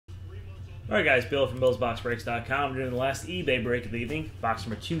Alright guys, Bill from BillsBoxBreaks.com. We're doing the last eBay break of the evening, box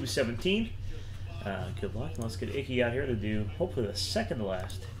number 217. Good luck, and let's get Icky out here to do, hopefully, the second to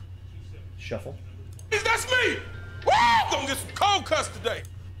last shuffle. That's me! Woo! Gonna get some cold cuts today.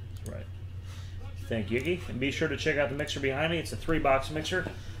 That's right. Thank you, Icky. And be sure to check out the mixer behind me. It's a 3-box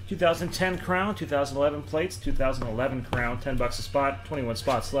mixer. 2010 Crown, 2011 plates, 2011 Crown, $10 a spot, 21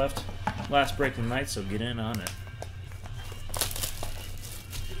 spots left. Last break of the night, so get in on it.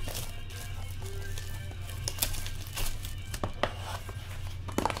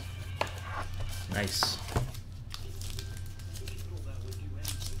 Nice.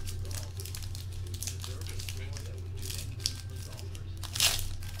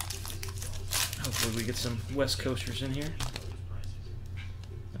 Hopefully we get some West Coasters in here.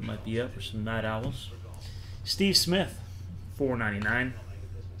 That might be up, or some Night Owls. Steve Smith, $4.99.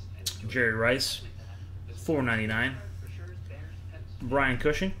 Jerry Rice, $4.99. Brian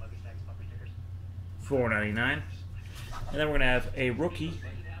Cushing, $4.99. And then we're going to have a rookie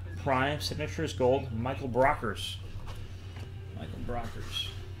Prime Signatures Gold, Michael Brockers. Michael Brockers.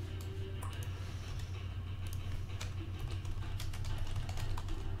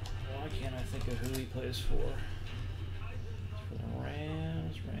 Why can't I think of who he plays for? For the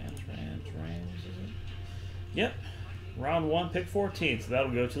Rams, is it? Yep. Round 1, pick 14. So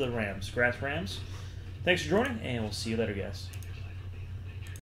that'll go to the Rams. Scratch Rams. Thanks for joining, and we'll see you later, guys.